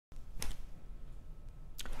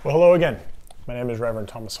Well, hello again. My name is Reverend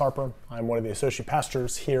Thomas Harper. I'm one of the associate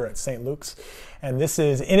pastors here at St. Luke's, and this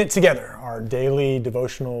is In It Together, our daily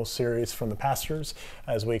devotional series from the pastors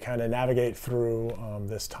as we kind of navigate through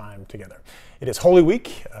this time together. It is Holy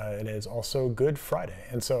Week. It is also Good Friday,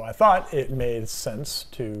 and so I thought it made sense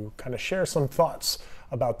to kind of share some thoughts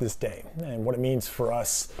about this day and what it means for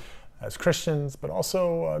us as Christians, but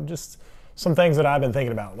also just some things that I've been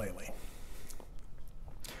thinking about lately.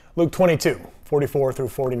 Luke 22:44 through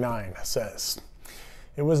 49 says,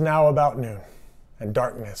 "It was now about noon, and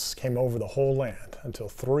darkness came over the whole land until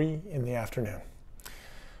 3 p.m,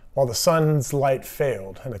 while the sun's light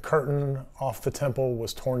failed and the curtain off the temple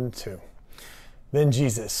was torn in two. Then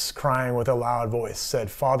Jesus, crying with a loud voice,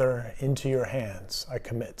 said, 'Father, into your hands I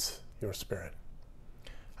commit your spirit.'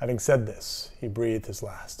 Having said this, he breathed his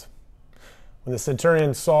last. When the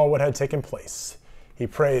centurion saw what had taken place, he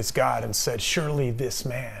praised God and said, 'Surely this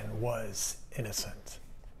man was innocent.'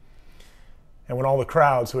 And when all the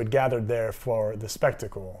crowds who had gathered there for the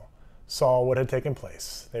spectacle saw what had taken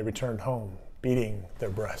place, they returned home, beating their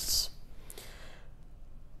breasts.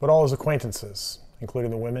 But all his acquaintances, including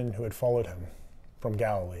the women who had followed him from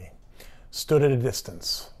Galilee, stood at a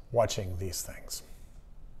distance watching these things."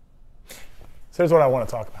 So here's what I want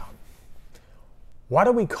to talk about. Why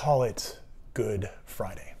do we call it Good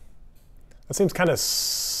Friday? That seems kind of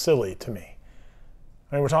silly to me.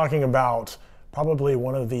 I mean, we're talking about probably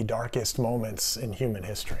one of the darkest moments in human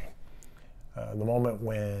history. The moment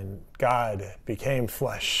when God became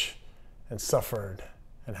flesh and suffered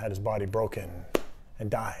and had his body broken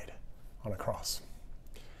and died on a cross.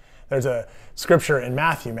 There's a scripture in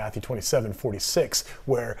Matthew 27:46,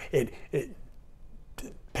 where it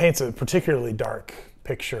paints a particularly dark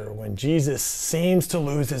picture when Jesus seems to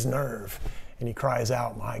lose his nerve and he cries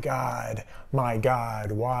out, my God,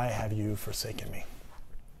 why have you forsaken me?"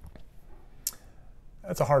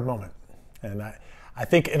 That's a hard moment. And I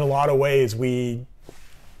think in a lot of ways we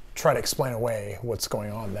try to explain away what's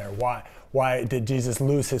going on there. Why did Jesus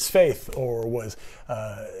lose his faith? Or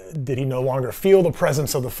did he no longer feel the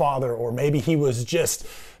presence of the Father? Or maybe he was just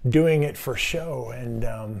doing it for show.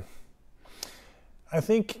 And I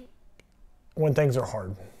think when things are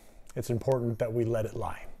hard, it's important that we let it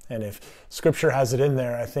lie. And if Scripture has it in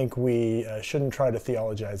there, I think we shouldn't try to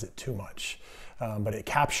theologize it too much. But it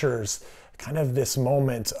captures kind of this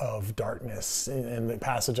moment of darkness. In the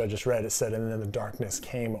passage I just read, it said, "And then the darkness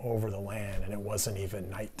came over the land, and it wasn't even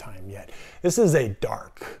nighttime yet." This is a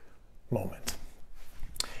dark moment.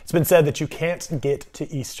 It's been said that you can't get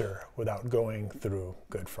to Easter without going through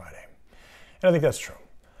Good Friday. And I think that's true.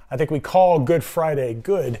 I think we call Good Friday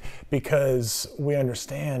good because we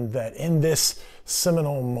understand that in this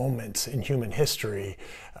seminal moment in human history,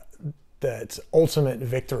 that ultimate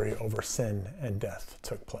victory over sin and death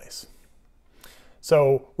took place.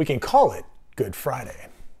 So we can call it Good Friday,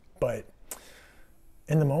 but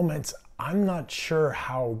in the moment, I'm not sure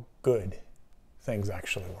how good things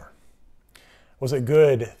actually were. Was it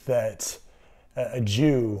good that a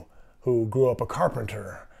Jew who grew up a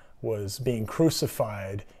carpenter was being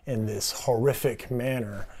crucified in this horrific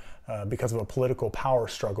manner because of a political power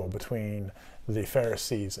struggle between the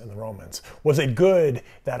Pharisees and the Romans? Was it good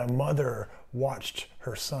that a mother watched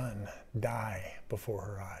her son die before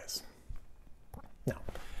her eyes? Now,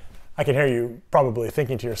 I can hear you probably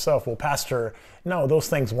thinking to yourself, well, Pastor, no, those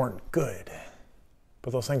things weren't good,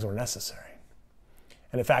 but those things were necessary.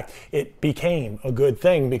 And in fact, it became a good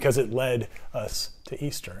thing because it led us to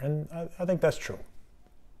Easter. And I think that's true.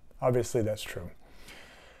 Obviously, that's true.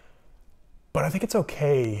 But I think it's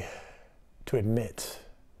okay to admit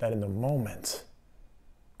that in the moment,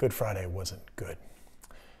 Good Friday wasn't good.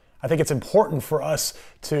 I think it's important for us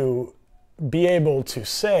to be able to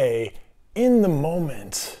say, in the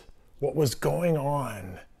moment, what was going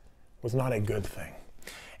on was not a good thing.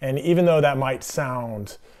 And even though that might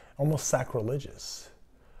sound almost sacrilegious,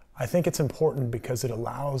 I think it's important because it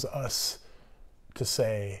allows us to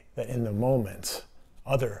say that in the moment,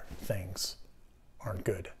 other things aren't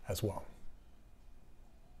good as well.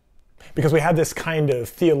 Because we have this kind of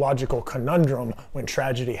theological conundrum when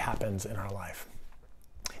tragedy happens in our life.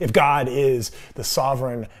 If God is the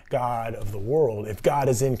sovereign God of the world, if God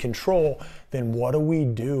is in control, then what do we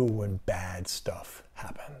do when bad stuff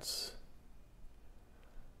happens?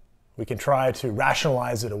 We can try to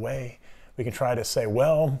rationalize it away. We can try to say,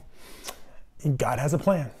 well, God has a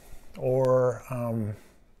plan. Or,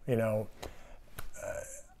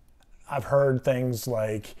 I've heard things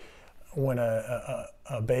like when a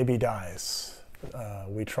baby dies,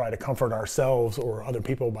 we try to comfort ourselves or other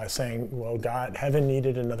people by saying, well, heaven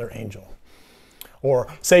needed another angel. Or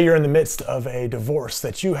say you're in the midst of a divorce,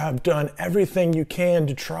 that you have done everything you can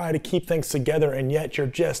to try to keep things together, and yet you're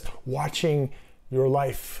just watching your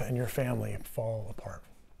life and your family fall apart.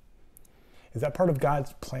 Is that part of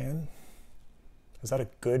God's plan? Is that a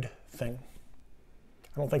good thing?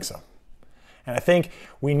 I don't think so. And I think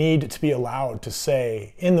we need to be allowed to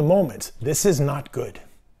say in the moment, this is not good.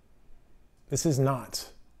 This is not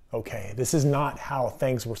okay. This is not how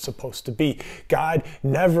things were supposed to be. God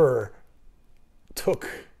never took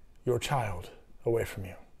your child away from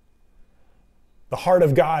you. The heart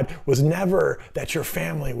of God was never that your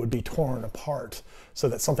family would be torn apart so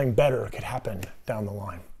that something better could happen down the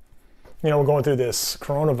line. You know, we're going through this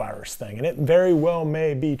coronavirus thing, and it very well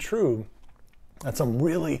may be true that some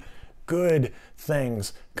really good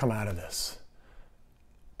things come out of this.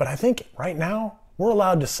 But I think right now, we're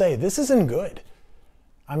allowed to say this isn't good.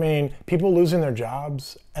 I mean, people losing their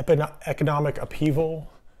jobs, economic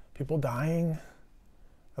upheaval, people dying.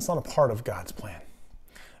 That's not a part of God's plan.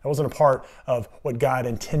 That wasn't a part of what God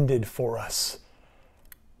intended for us.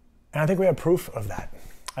 And I think we have proof of that.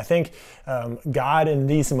 I think God in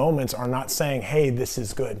these moments are not saying, hey, this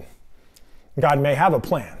is good. God may have a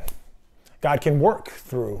plan. God can work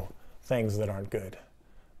through things that aren't good.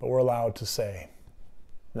 But we're allowed to say,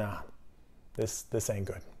 nah, this ain't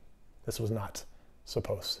good. This was not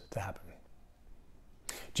supposed to happen.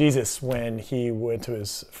 Jesus, when he went to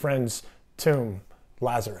his friend's tomb,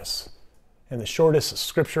 Lazarus, in the shortest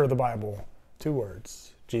scripture of the Bible, 2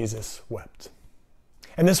 words, Jesus wept.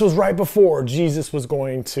 And this was right before Jesus was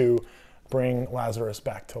going to bring Lazarus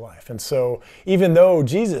back to life. And so even though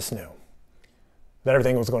Jesus knew that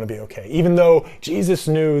everything was going to be okay, even though Jesus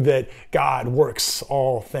knew that God works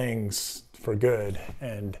all things for good,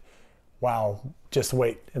 and wow, just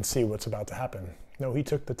wait and see what's about to happen. No, he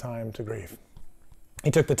took the time to grieve.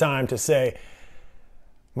 He took the time to say,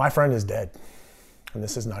 my friend is dead, and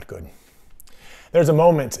this is not good. There's a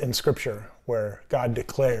moment in Scripture where God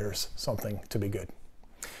declares something to be good.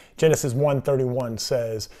 Genesis 1:31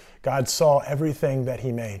 says, God saw everything that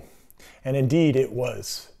he made, and indeed it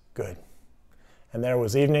was good. And there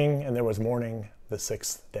was evening and there was morning the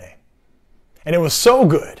 6th day. And it was so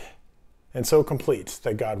good and so complete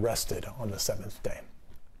that God rested on the 7th day.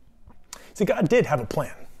 See, God did have a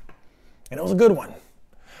plan, and it was a good one.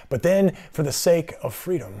 But then for the sake of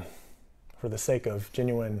freedom, for the sake of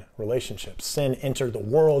genuine relationships, sin entered the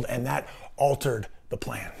world, and that altered the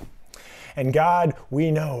plan. And God, we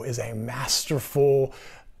know, is a masterful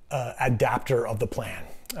adapter of the plan,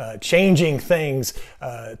 changing things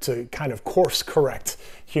to kind of course correct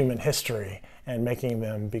human history and making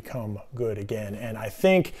them become good again. And I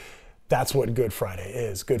think that's what Good Friday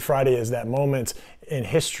is. Good Friday is that moment in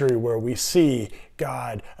history where we see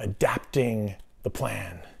God adapting the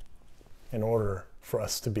plan in order for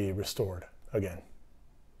us to be restored again.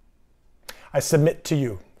 I submit to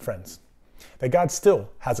you, friends, that God still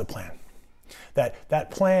has a plan.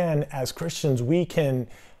 That plan, as Christians, we can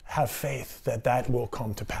have faith that that will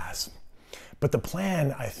come to pass. But the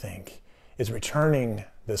plan, I think, is returning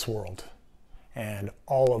this world and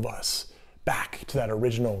all of us back to that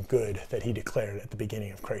original good that he declared at the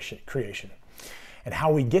beginning of creation. And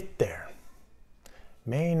how we get there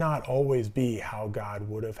may not always be how God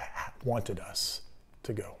would have wanted us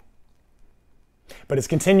to go. But his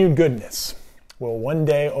continued goodness will one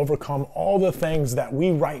day overcome all the things that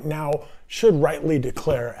we right now should rightly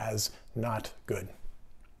declare as not good.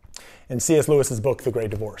 In C.S. Lewis's book, The Great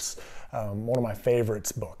Divorce, one of my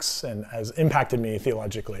favorite books and has impacted me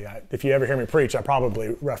theologically. If you ever hear me preach, I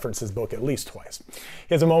probably reference his book at least twice.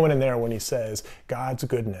 He has a moment in there when he says, God's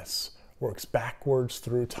goodness works backwards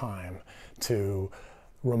through time to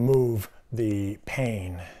remove the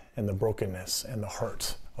pain and the brokenness and the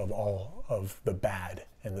hurt of all of the bad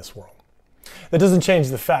in this world. That doesn't change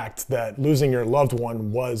the fact that losing your loved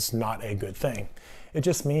one was not a good thing. It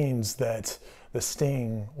just means that the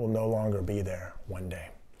sting will no longer be there one day.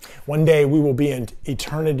 One day we will be in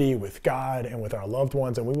eternity with God and with our loved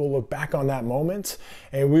ones, and we will look back on that moment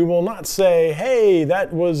and we will not say, hey,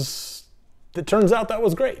 it turns out that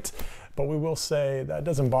was great. But we will say, that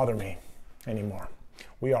doesn't bother me anymore.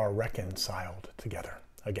 We are reconciled together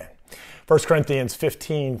again. 1 Corinthians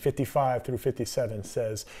 15:55 through 57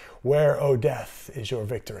 says, where, O death, is your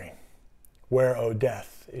victory? Where, O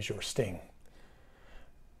death, is your sting?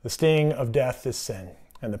 The sting of death is sin,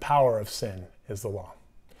 and the power of sin is the law.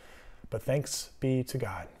 But thanks be to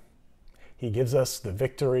God. He gives us the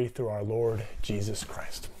victory through our Lord Jesus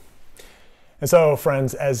Christ. And so,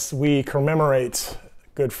 friends, as we commemorate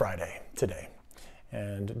Good Friday today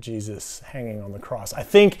and Jesus hanging on the cross, I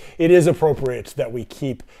think it is appropriate that we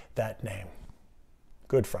keep that name,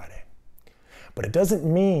 Good Friday. But it doesn't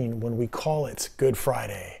mean when we call it Good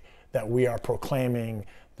Friday that we are proclaiming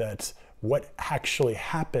that what actually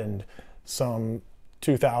happened some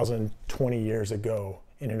 2020 years ago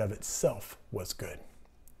in and of itself was good.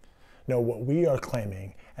 No, what we are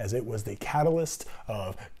claiming as it was the catalyst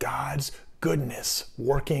of God's goodness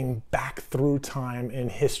working back through time in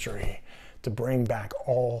history to bring back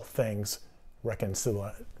all things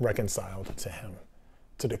reconciled to him.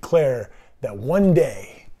 To declare that one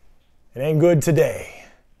day, it ain't good today,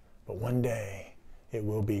 but one day it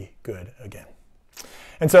will be good again.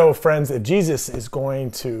 And so, friends, if Jesus is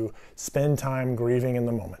going to spend time grieving in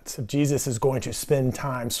the moment, if Jesus is going to spend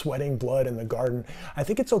time sweating blood in the garden, I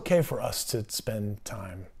think it's okay for us to spend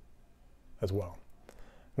time as well.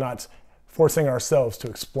 Not forcing ourselves to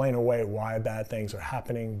explain away why bad things are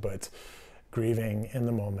happening, but grieving in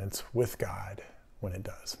the moment with God when it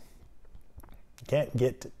does. You can't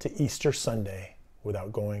get to Easter Sunday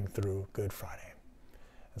without going through Good Friday.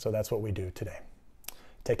 And so that's what we do today.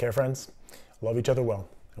 Take care, friends. Love each other well,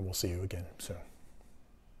 and we'll see you again soon.